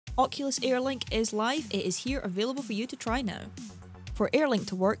Oculus Air Link is live, it is here available for you to try now. For Air Link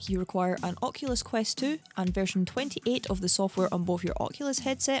to work, you require an Oculus Quest 2 and version 28 of the software on both your Oculus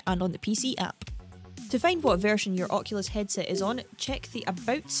headset and on the PC app. To find what version your Oculus headset is on, check the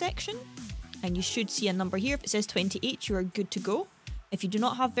About section, and you should see a number here. If it says 28, you are good to go. If you do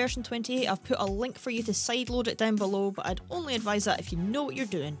not have version 28, I've put a link for you to sideload it down below, but I'd only advise that if you know what you're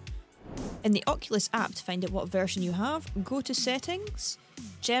doing. In the Oculus app, to find out what version you have, go to Settings,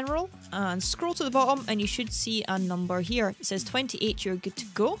 General, and scroll to the bottom and you should see a number here. If it says 28, you're good to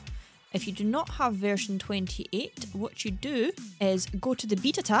go. If you do not have version 28, what you do is go to the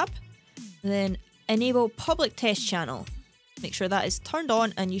Beta tab, then enable Public Test Channel. Make sure that is turned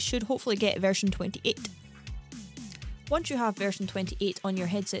on and you should hopefully get version 28. Once you have version 28 on your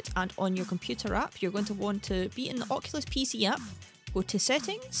headset and on your computer app, you're going to want to be in the Oculus PC app, go to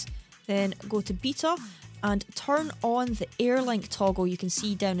Settings, then go to Beta and turn on the Air Link toggle you can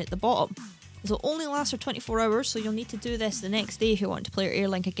see down at the bottom. This will only last for 24 hours, so you'll need to do this the next day if you want to play Air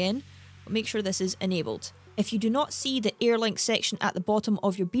Link again, but make sure this is enabled. If you do not see the Air Link section at the bottom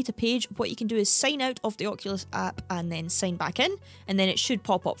of your beta page, what you can do is sign out of the Oculus app and then sign back in, and then it should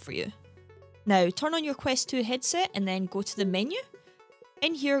pop up for you. Now turn on your Quest 2 headset and then go to the menu.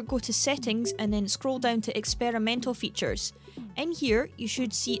 In here, go to Settings and then scroll down to Experimental Features. In here, you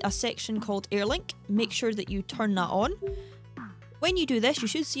should see a section called Air Link. Make sure that you turn that on. When you do this, you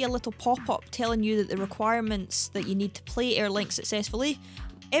should see a little pop-up telling you that the requirements that you need to play Air Link successfully.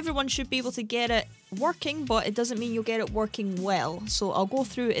 Everyone should be able to get it working, but it doesn't mean you'll get it working well. So I'll go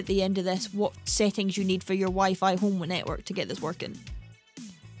through at the end of this what settings you need for your Wi-Fi home network to get this working.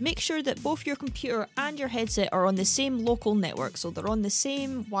 Make sure that both your computer and your headset are on the same local network, so they're on the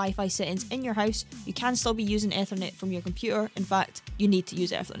same Wi-Fi settings in your house. You can still be using Ethernet from your computer. In fact, you need to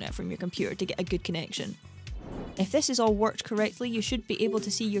use Ethernet from your computer to get a good connection. If this has all worked correctly, you should be able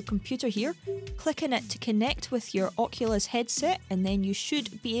to see your computer here. Click on it to connect with your Oculus headset, and then you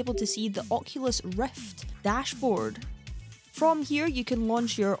should be able to see the Oculus Rift dashboard. From here, you can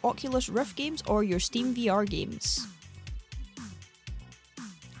launch your Oculus Rift games or your Steam VR games.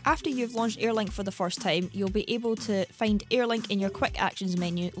 After you've launched Air Link for the first time, you'll be able to find Air Link in your Quick Actions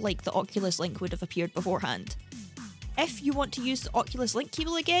menu like the Oculus Link would have appeared beforehand. If you want to use the Oculus Link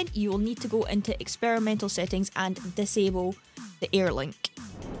Cable again, you will need to go into Experimental Settings and disable the Air Link.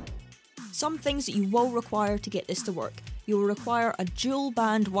 Some things that you will require to get this to work. You will require a dual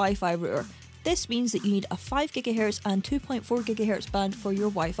band Wi-Fi router. This means that you need a 5 GHz and 2.4 GHz band for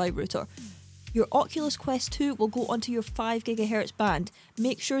your Wi-Fi router. Your Oculus Quest 2 will go onto your 5 GHz band.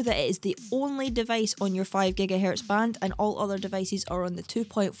 Make sure that it is the only device on your 5 GHz band and all other devices are on the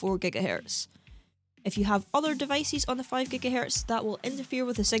 2.4 GHz. If you have other devices on the 5 GHz, that will interfere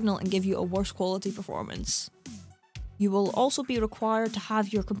with the signal and give you a worse quality performance. You will also be required to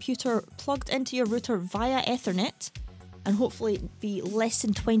have your computer plugged into your router via Ethernet and hopefully be less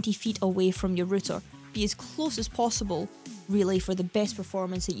than 20 feet away from your router. Be as close as possible, really, for the best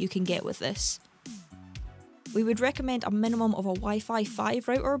performance that you can get with this. We would recommend a minimum of a Wi-Fi 5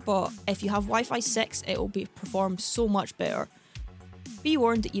 router, but if you have Wi-Fi 6, it will perform so much better. Be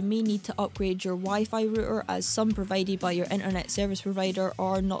warned that you may need to upgrade your Wi-Fi router, as some provided by your internet service provider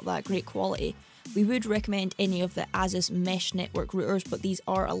are not that great quality. We would recommend any of the Asus mesh network routers, but these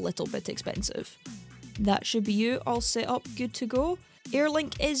are a little bit expensive. That should be you all set up, good to go. Air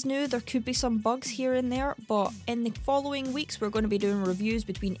Link is new, there could be some bugs here and there, but in the following weeks we're going to be doing reviews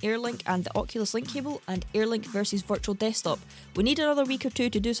between Air Link and the Oculus Link Cable and Air Link versus Virtual Desktop. We need another week or two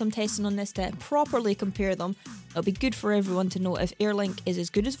to do some testing on this to properly compare them. It'll be good for everyone to know if Air Link is as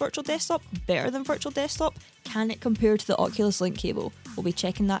good as Virtual Desktop, better than Virtual Desktop, can it compare to the Oculus Link Cable? We'll be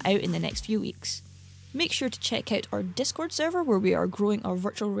checking that out in the next few weeks. Make sure to check out our Discord server where we are growing our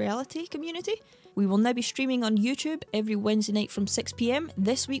virtual reality community. We will now be streaming on YouTube every Wednesday night from 6 PM.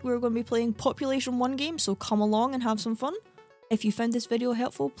 This week we're going to be playing Population 1 game, so come along and have some fun. If you found this video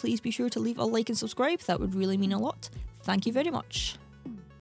helpful, please be sure to leave a like and subscribe, that would really mean a lot. Thank you very much.